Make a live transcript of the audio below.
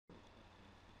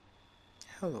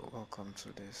Hello, welcome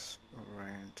to this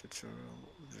Orion tutorial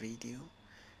video.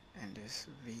 In this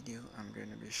video, I'm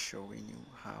going to be showing you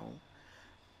how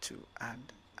to add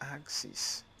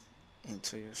axes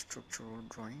into your structural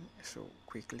drawing. So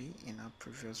quickly, in our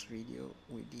previous video,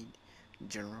 we did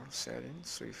general settings.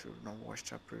 So if you've not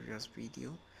watched our previous video,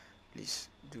 please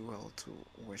do well to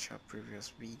watch our previous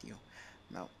video.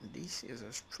 Now this is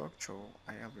a structure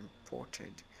I have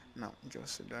imported. Now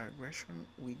just a digression,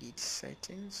 we did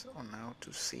settings on how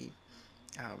to save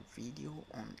our video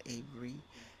on every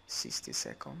 60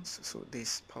 seconds. So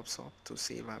this pops up to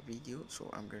save our video, so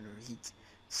I'm going to hit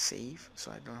save,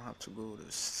 so I don't have to go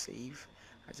to save.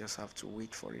 I just have to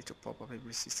wait for it to pop up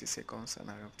every 60 seconds and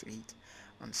I have to hit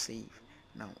on save.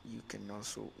 Now you can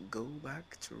also go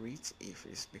back to it if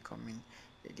it's becoming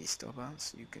a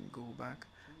disturbance. You can go back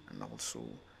and also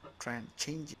try and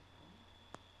change it.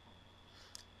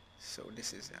 So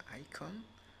this is the icon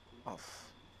of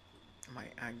my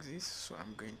axis, so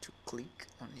I'm going to click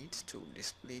on it to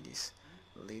display this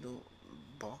little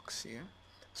box here.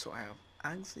 So I have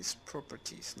axis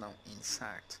properties now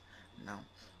inside. Now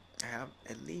I have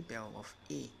a label of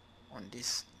A on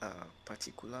this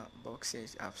particular box here.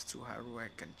 It has two arrow. I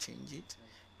can change it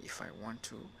if I want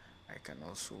to. I can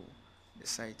also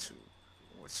decide to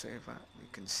whatsoever. You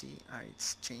can see how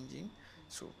it's changing,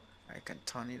 so I can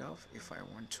turn it off if I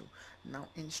want to. Now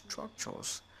in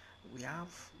structures, we have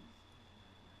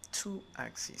two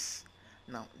axes.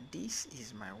 Now this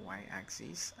is my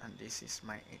y-axis and this is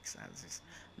my x-axis.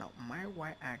 Now my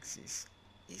y-axis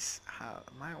is how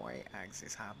my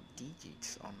y-axis have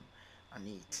digits on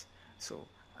it. So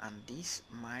and this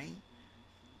my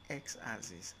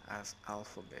x-axis as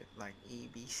alphabet like A,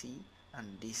 B, C, and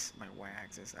this my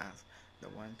y-axis as the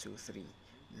 1, 2, 3.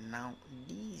 Now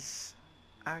these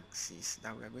axis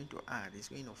that we are going to add is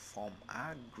going to form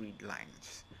our grid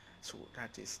lines. So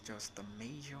that is just the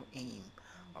major aim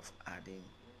of adding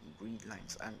grid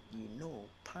lines. And you know,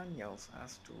 panels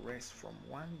has to rest from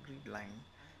one grid line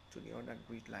to the other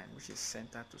grid line, which is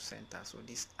center to center. So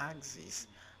this axis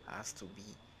has to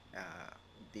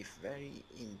be very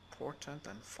important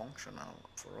and functional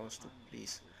for us to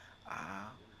place our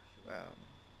um,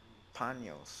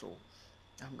 panels. So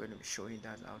I'm going to be showing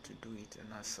that how to do it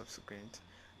in a subsequent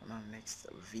on our next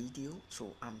video.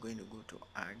 So I'm going to go to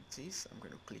axis. I'm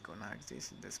going to click on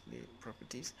axis, display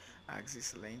properties,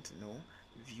 axis length, no,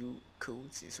 view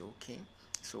codes is okay.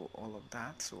 So all of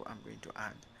that. So I'm going to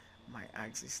add my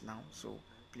axis now. So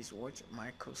please watch,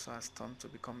 my cursor has turned to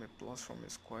become a plus from a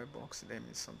square box. That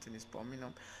means something is popping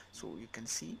up. So you can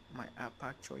see my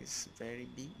aperture is very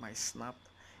big, my snap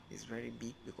is very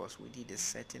big because we did a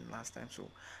setting last time. So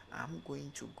I'm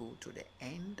going to go to the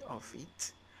end of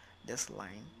it, this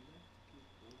line,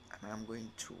 and I'm going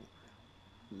to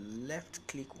left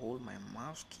click, hold my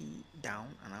mouse key down,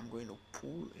 and I'm going to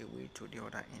pull away to the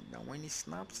other end. Now when it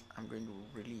snaps, I'm going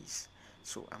to release.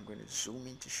 So I'm going to zoom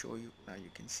in to show you. Now you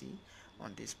can see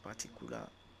on this particular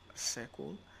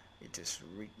circle it is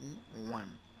written 1,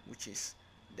 which is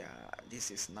this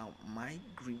is now my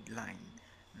grid line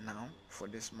now for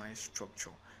this my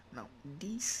structure. Now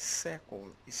this circle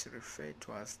is referred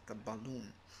to as the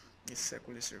balloon. This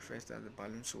circle is referred to as the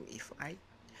balloon. So if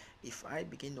I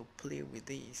begin to play with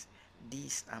this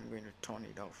I'm going to turn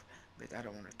it off, but I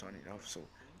don't want to turn it off, so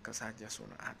because I just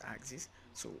want to add axis.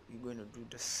 So you're going to do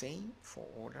the same for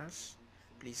others.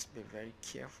 Please be very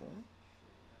careful.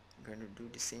 I'm going to do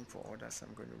the same for others.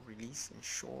 I'm going to release,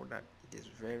 ensure that it is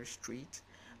very straight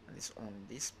and it's on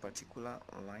this particular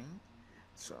line.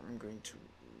 So I'm going to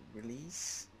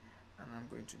release and I'm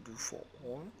going to do for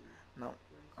all. Now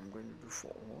I'm going to do for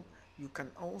all. You can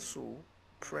also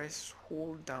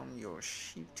hold down your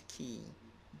shift key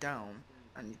down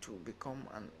and it will become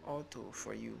an auto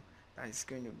for you. That is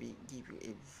going to give you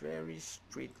a very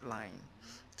straight line,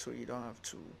 so you don't have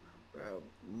to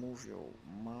move your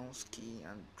mouse key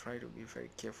and try to be very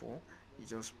careful. You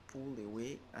just pull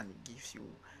away and it gives you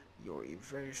a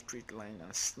very straight line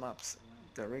and snaps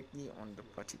directly on the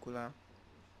particular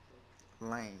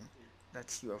line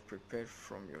that you have prepared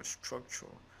from your structure.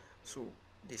 So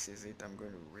this is it. I'm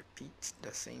going to repeat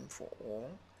the same for all.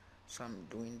 So I'm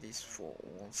doing this for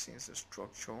all since the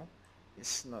structure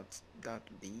is not that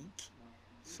big.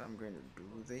 So I'm going to do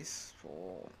this for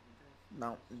all.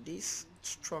 Now this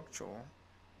structure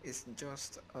is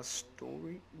just a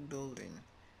story building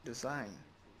design.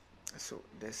 So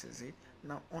this is it.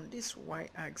 Now on this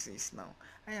y-axis, now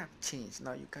I have changed.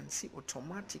 Now you can see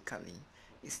automatically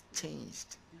it's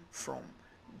changed from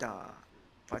the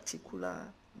particular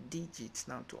digits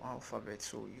now to alphabet.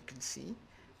 So you can see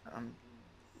I'm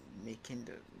making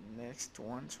the next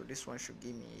one. So this one should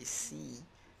give me a C.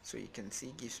 So you can see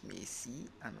it gives me a C,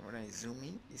 and when I zoom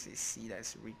in, it's a C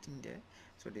that's written there.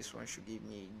 So this one should give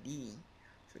me a D.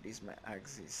 So this is my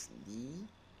axis D,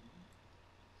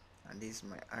 and this is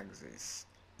my axis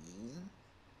E.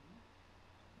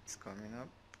 It's coming up.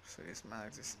 So this is my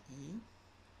axis E,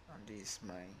 and this is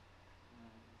my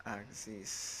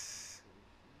axis.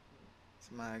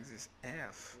 It's my axis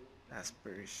F. That's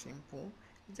very simple.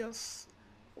 Just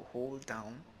hold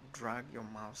down, drag your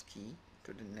mouse key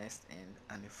to the next end,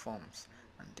 and it forms.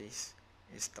 And this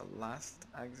is the last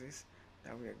axis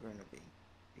that we are going to be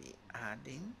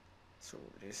adding. So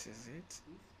this is it,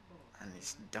 and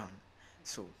it's done.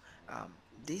 So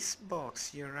this box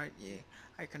here, right here,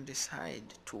 I can decide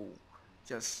to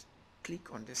just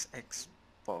click on this X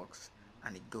box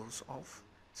and it goes off,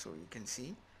 so you can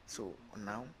see. So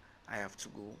now I have to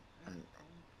go and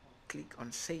click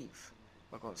on save,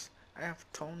 because I have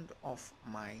turned off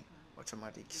my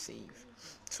automatic save.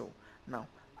 So now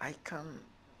I can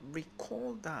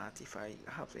recall that if I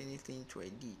have anything to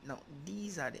edit. Now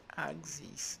these are the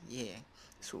axes here.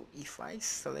 So if I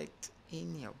select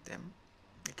any of them,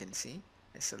 you can see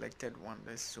I selected one.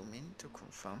 Let's zoom in to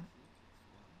confirm.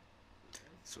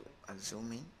 So I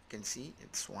zoom in, you can see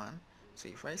it's 1. So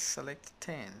if I select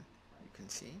 10, you can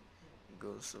see it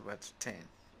goes over to 10.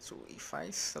 So if I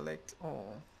select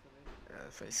all,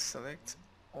 if I select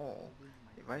all,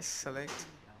 if I select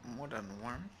more than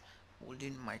one,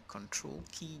 holding my control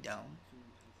key down,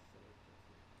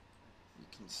 you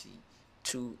can see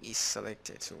 2 is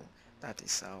selected. So that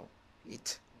is how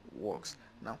it works.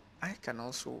 Now I can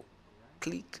also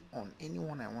click on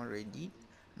anyone I want to edit,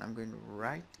 and I'm going to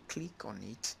right click on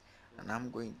it, and I'm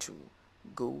going to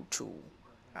go to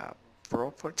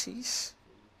properties.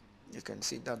 You can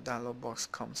see that dialog box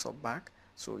comes up back,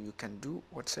 so you can do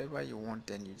whatever you want.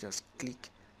 Then you just click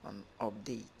on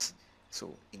update,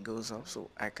 so it goes up. So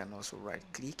I can also right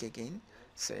click again,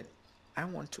 said I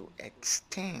want to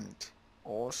extend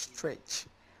or stretch.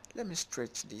 Let me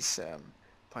stretch this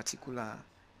particular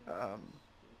um,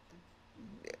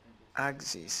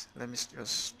 axis. Let me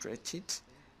just stretch it.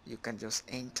 You can just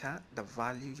enter the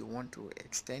value you want to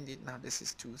extend it. Now this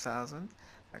is 2000.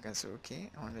 I can say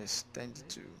okay, I want to extend it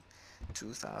to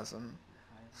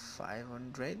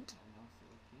 2500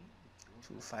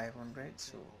 to 500.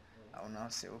 So I will now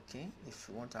say okay. If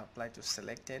you want to apply to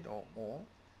selected or all,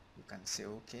 you can say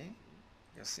okay.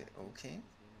 Just say okay.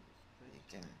 You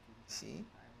can see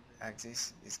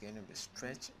axis is going to be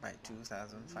stretched by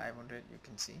 2500. You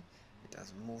can see it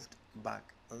has moved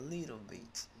back a little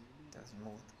bit. It has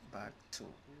moved back to,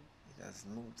 it has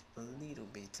moved a little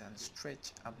bit and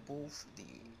stretched above the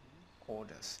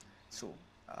orders. So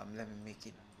let me make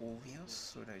it obvious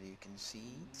so that you can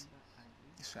see it.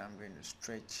 So I'm going to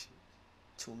stretch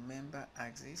to member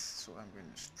axis, so I'm going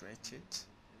to stretch it.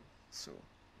 So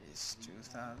it's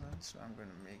 2000, so I'm going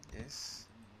to make this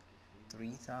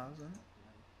 3000.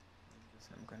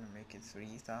 So I'm going to make it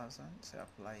 3000. So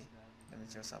apply, let me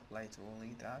just apply to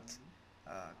only that.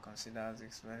 Consider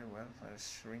this very well for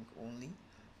shrink only.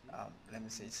 Let me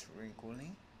say shrink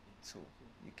only. So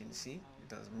you can see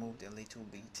it has moved a little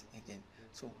bit again.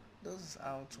 So this is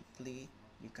how to play.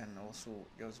 You can also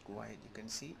just go ahead. You can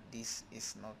see this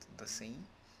is not the same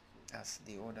as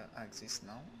the other axis.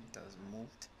 Now it has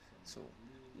moved. So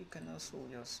you can also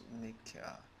just make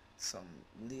some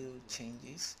little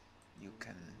changes. You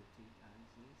can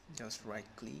just right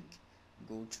click,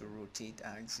 go to rotate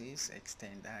axis,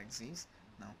 extend axis.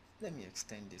 Now let me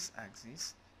extend this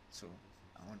axis. So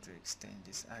I want to extend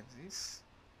this axis.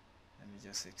 Let me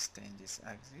just extend this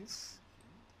axis.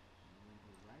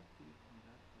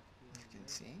 You can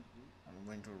see I'm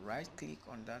going to right click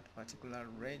on that particular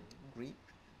red grip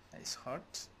that is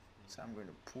hot, so I'm going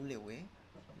to pull away.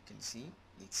 You can see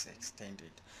it's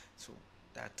extended. So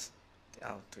that's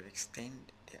how to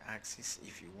extend the axis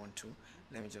if you want to.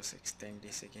 Let me just extend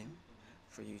this again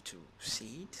for you to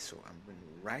see it. So I'm going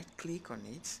to right click on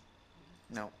it.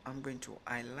 Now I'm going to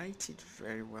highlight it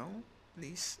very well.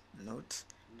 Please note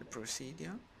the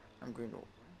procedure. I'm going to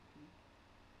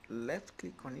left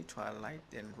click on it to highlight,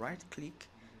 then right click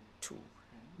to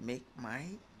make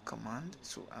my command.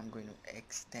 So I'm going to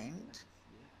extend.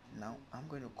 Now I'm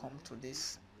going to come to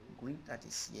this grip that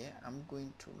is here. I'm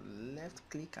going to left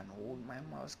click and hold my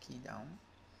mouse key down,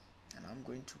 and I'm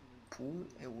going to pull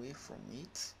away from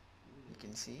it. You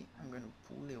can see I'm going to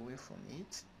pull away from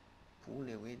it, pull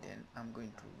away, then I'm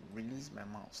going to release my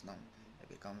mouse. Now it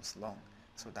becomes long.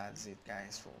 So that's it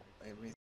guys for everything.